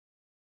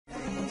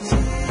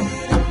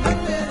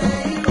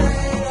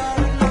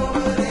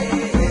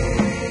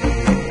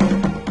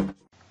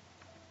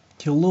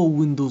Hello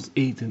Windows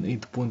 8 and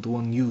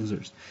 8.1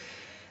 users.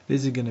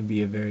 This is going to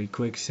be a very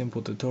quick,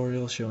 simple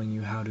tutorial showing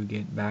you how to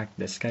get back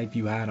the Skype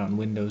you had on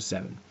Windows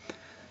 7.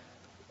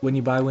 When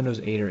you buy Windows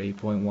 8 or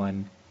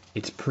 8.1,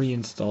 it's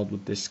pre-installed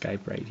with this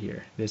Skype right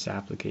here, this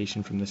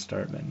application from the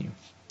start menu.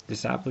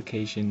 This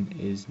application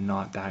is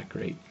not that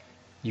great.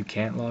 You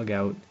can't log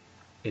out,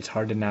 it's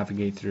hard to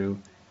navigate through,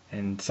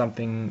 and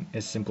something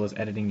as simple as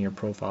editing your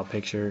profile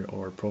picture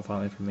or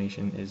profile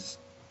information is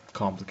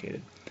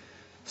complicated.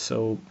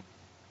 So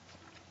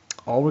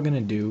all we're going to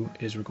do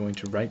is we're going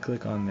to right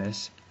click on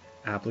this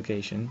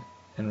application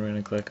and we're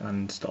going to click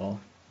uninstall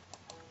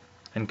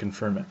and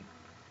confirm it.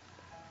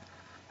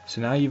 So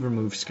now you've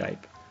removed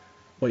Skype.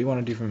 What you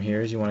want to do from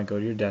here is you want to go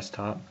to your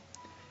desktop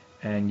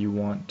and you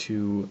want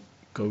to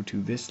go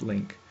to this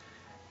link,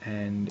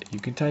 and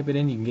you can type it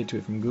in, you can get to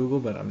it from Google,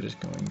 but I'm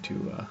just going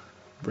to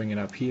bring it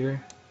up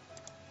here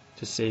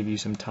to save you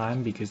some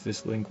time because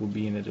this link will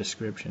be in the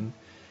description,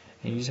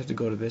 and you just have to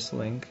go to this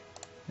link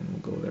and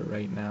we'll go there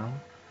right now.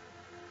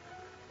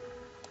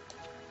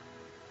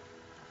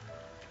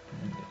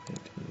 And it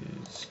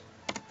is,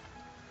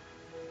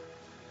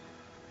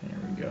 there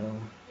we go.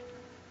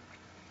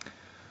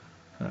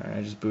 Alright,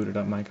 I just booted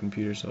up my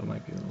computer, so it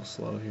might be a little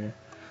slow here.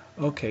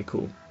 Okay,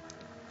 cool.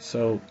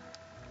 So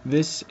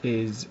this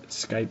is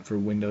Skype for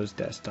Windows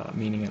Desktop,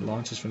 meaning it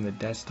launches from the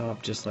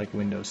desktop just like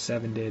Windows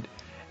 7 did,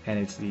 and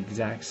it's the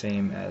exact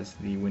same as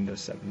the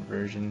Windows 7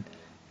 version.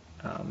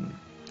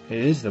 It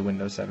is the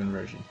Windows 7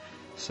 version.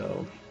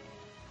 So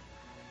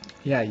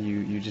yeah,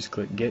 you just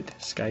click Get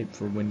Skype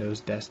for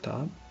Windows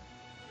Desktop,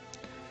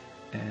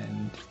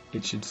 and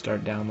it should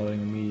start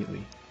downloading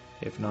immediately.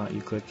 If not, you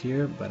click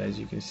here, but as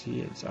you can see,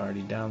 it's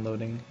already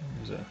downloading.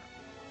 Well,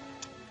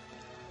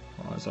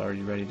 it's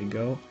already ready to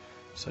go.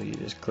 So you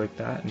just click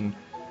that and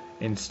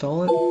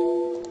install it.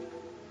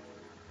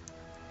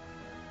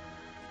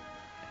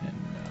 And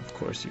of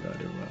course you got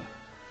to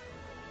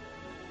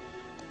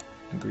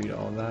agree to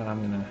all that. I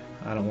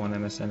don't want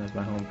MSN as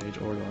my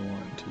homepage, or do I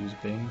want to use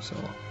Bing, so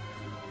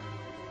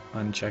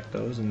I'll uncheck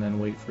those and then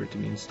wait for it to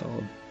be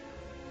installed.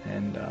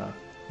 And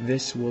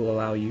this will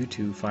allow you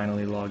to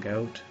finally log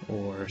out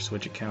or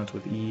switch accounts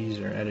with ease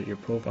or edit your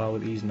profile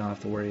with ease, not have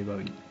to worry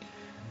about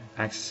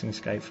accessing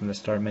Skype from the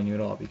start menu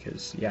at all,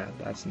 because yeah,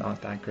 that's not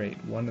that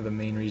great. One of the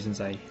main reasons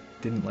I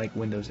didn't like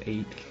Windows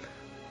 8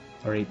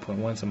 or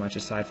 8.1 so much,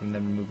 aside from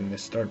them removing the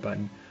start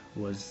button,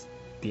 was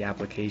the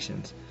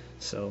applications.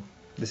 So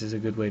this is a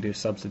good way to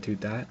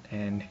substitute that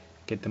and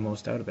get the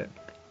most out of it.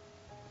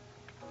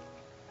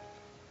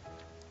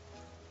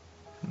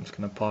 I'm just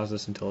going to pause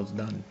this until it's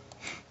done.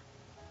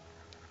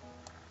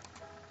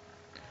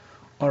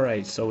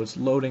 Alright, so it's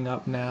loading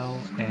up now,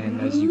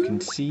 and as you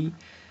can see,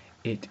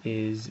 it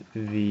is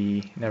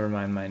the, never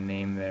mind my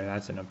name there,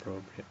 that's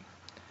inappropriate.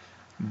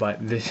 But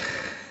this,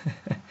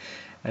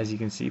 as you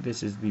can see,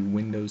 this is the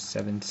Windows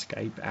 7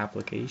 Skype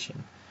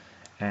application,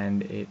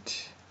 and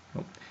it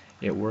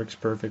works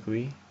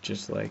perfectly,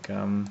 just like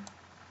it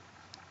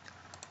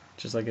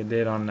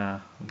did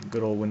on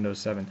good old Windows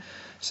 7.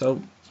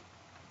 So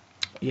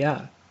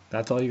yeah,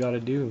 that's all you got to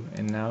do,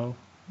 and now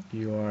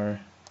you are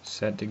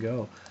set to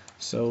go.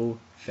 So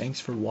thanks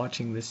for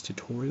watching this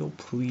tutorial.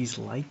 Please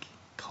like,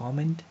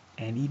 comment,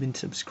 and even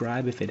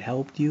subscribe if it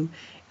helped you.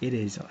 It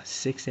is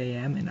 6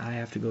 AM and I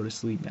have to go to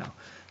sleep now.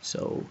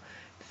 So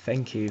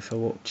thank you for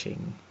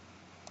watching.